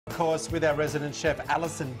Of course, with our resident chef,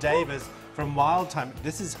 Alison Davis from Wild Thyme.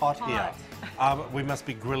 This is hot here. We must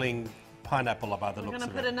be grilling pineapple by the looks of it. We're going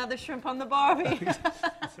to put another shrimp on the barbie.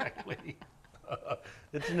 Exactly.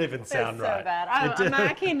 It didn't even sound right. right. So bad.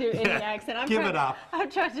 I can't do any accent. Give it up.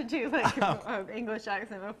 I've tried to do like an English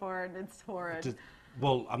accent before, and it's horrid.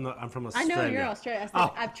 Well, I'm from Australia. I know you're Australian. I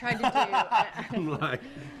said, I've tried to do. I'm like,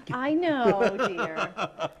 I know, dear.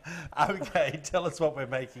 Okay, tell us what we're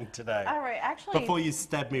making today. All right, actually. Before you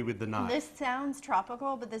stab me with the knife. This sounds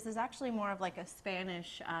tropical, but this is actually more of like a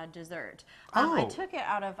Spanish dessert. Oh. I took it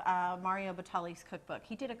out of Mario Batali's cookbook.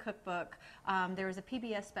 He did a cookbook. There was a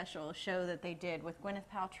PBS special show that they did with Gwyneth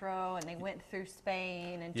Paltrow, and they went through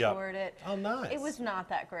Spain and toured it. Oh, nice. It was not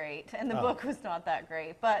that great, and the book was not that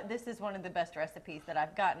great, but this is one of the best recipes that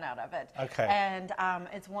I've gotten out of it. Okay. And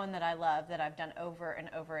it's one that I love, that I've done over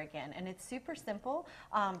and over again. And it's super simple.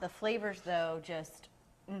 The flavors, though, just,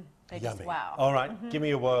 they Yummy. just wow. All right, give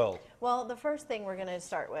me a whirl. Well, the first thing we're going to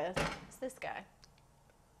start with is this guy.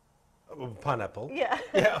 Pineapple? Yeah.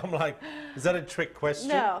 Yeah, I'm like, is that a trick question?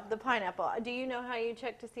 No, the pineapple. Do you know how you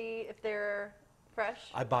check to see if they're fresh?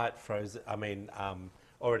 I buy it frozen,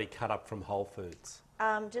 already cut up from Whole Foods.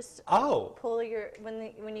 Just Oh. pull your,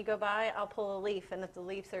 when you go by, I'll pull a leaf, and if the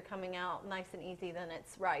leaves are coming out nice and easy, then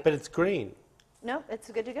it's ripe. But it's green. No, it's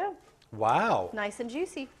good to go. Wow. Nice and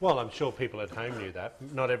juicy. Well, I'm sure people at home knew that.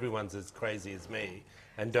 Not everyone's as crazy as me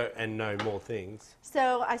and know more things.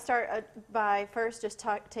 So I start by first just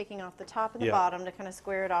taking off the top and the bottom to kind of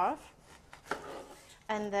square it off.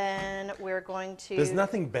 And then we're going to... There's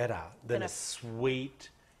nothing better than a sweet,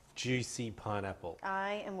 juicy pineapple.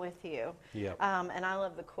 I am with you. Yep. And I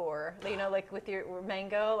love the core. You know, like with your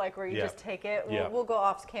mango, like where you just take it. Yep. We'll go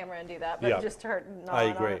off camera and do that, but just start gnawing I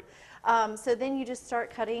agree. on it. So then you just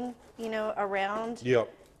start cutting, you know, around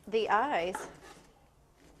the eyes.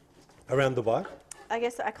 Around the what? I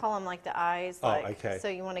guess I call them like the eyes. Oh, like, okay. So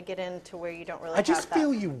you want to get into where you don't really I just have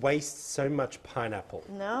feel you waste so much pineapple.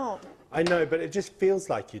 No. I know, but it just feels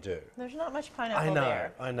like you do. There's not much pineapple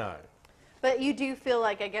there. I know. But you do feel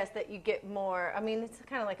like, I guess, that you get more. I mean, it's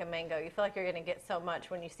kind of like a mango. You feel like you're going to get so much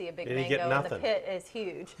when you see a big And you mango, get and the nothing. pit is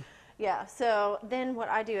huge. Yeah, so then what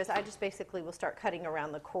I do is I just basically will start cutting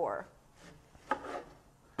around the core.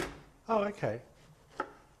 Oh, okay.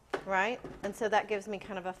 Right? And so that gives me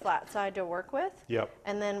kind of a flat side to work with. Yep.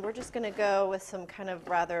 And then we're just going to go with some kind of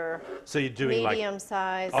rather So you're doing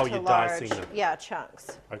medium-sized oh, to you're large dicing them. yeah,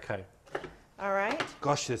 chunks. Okay. All right?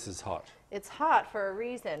 Gosh, this is hot. It's hot for a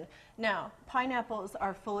reason. Now, pineapples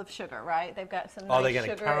are full of sugar, right? They've got some nice they're going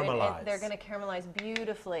to sugar. caramelize. They're going to caramelize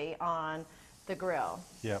beautifully on the grill.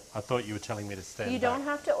 Yeah, I thought you were telling me to stand You back. don't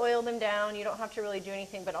have to oil them down. You don't have to really do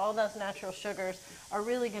anything, but all those natural sugars are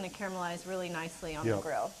really going to caramelize really nicely on the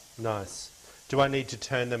grill. Nice. Do I need to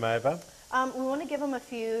turn them over? We want to give them a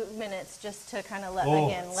few minutes just to kind of let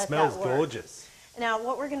smells that work. gorgeous. Now,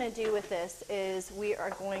 what we're going to do with this is we are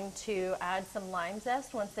going to add some lime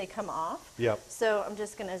zest once they come off. Yep. So I'm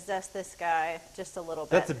just going to zest this guy just a little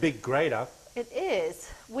bit. That's a big grater. It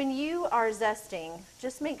is. When you are zesting,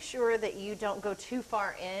 just make sure that you don't go too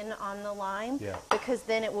far in on the lime, because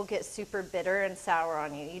then it will get super bitter and sour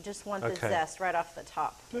on you. You just want the zest right off the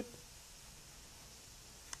top. Good.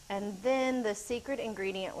 And then the secret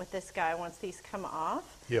ingredient with this guy, once these come off,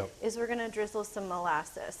 is we're going to drizzle some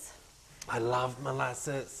molasses. I love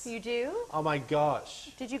molasses. You do? Oh my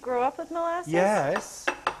gosh. Did you grow up with molasses? Yes.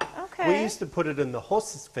 Okay. We used to put it in the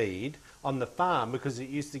horses' feed on the farm because it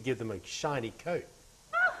used to give them a shiny coat.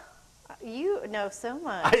 You know so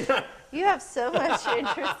much. I know. You have so much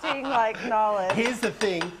interesting knowledge. Here's the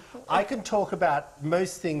thing. I can talk about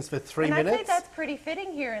most things for 3 minutes. I think that's pretty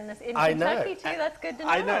fitting here in I Kentucky know. too. That's good to know.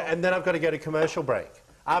 I know. And then I've got to go to commercial break.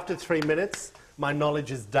 After 3 minutes, my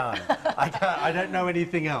knowledge is done. I don't know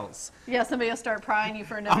anything else. Yeah, somebody will start prying you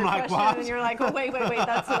for another question, what? and you're like, oh, wait,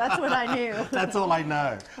 that's what I knew. That's all I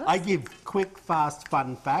know. I give quick, fast,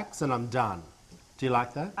 fun facts, and I'm done. Do you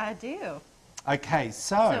like that? I do. Okay,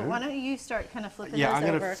 so why don't you start kind of flipping those I'm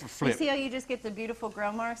over. going to flip. You see how you just get the beautiful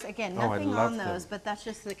grill marks? Again, nothing on those, but that's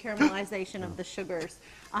just the caramelization of the sugars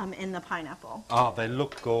in the pineapple. Oh, they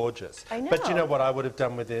look gorgeous. I know. But you know what I would have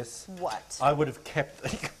done with this? What? I would have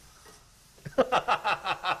kept...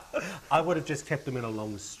 I would have just kept them in a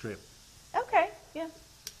long strip. Okay, yeah.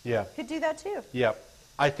 Yeah. Could do that too. Yeah.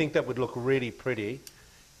 I think that would look really pretty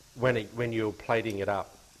when you're plating it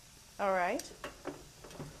up. All right.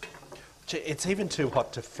 It's even too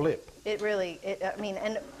hot to flip. It really, I mean,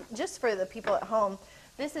 and just for the people at home,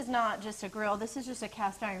 this is not just a grill, this is just a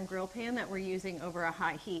cast iron grill pan that we're using over a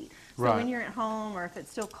high heat. So Right. when you're at home or if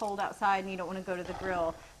it's still cold outside and you don't want to go to the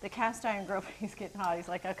grill, the cast iron grill pan's getting hot. He's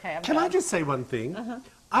like, okay, I'm Can done. I just say one thing?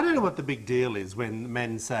 I don't know what the big deal is when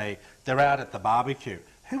men say they're out at the barbecue.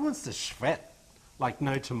 Who wants to sweat like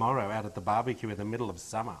no tomorrow out at the barbecue in the middle of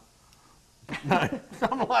summer? No,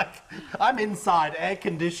 I'm like, I'm inside air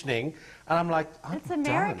conditioning, and I'm like, It's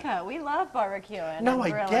America. We love barbecuing. No,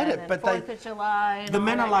 and I get it, and but 4th of July and the all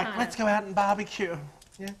men that are like, kind let's of- go out and barbecue.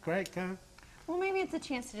 Yeah, great, go. Well, maybe it's a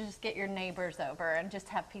chance to just get your neighbors over and just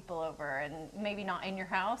have people over, and maybe not in your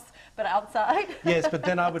house, but outside. Yes, but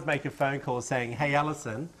then I would make a phone call saying, hey,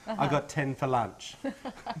 Alison, I got 10 for lunch.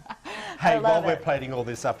 Hey, while we're plating all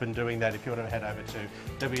this up and doing that, if you want to head over to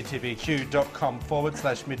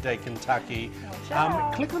wtvq.com/Midday Kentucky,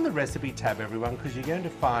 click on the recipe tab, everyone, because you're going to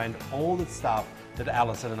find all the stuff that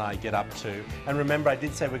Alison and I get up to. And remember, I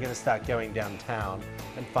did say we're going to start going downtown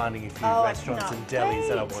and finding a few restaurants and delis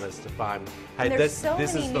that I want us to find. Hey, this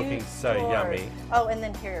is looking so yummy. Oh, and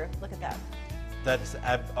then here, look at that. That's,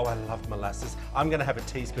 oh, I love molasses. I'm going to have a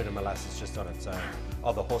teaspoon of molasses just on its own.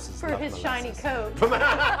 Oh, the horses For love his molasses. shiny coat.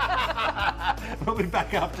 We'll be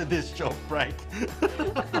back after this short break.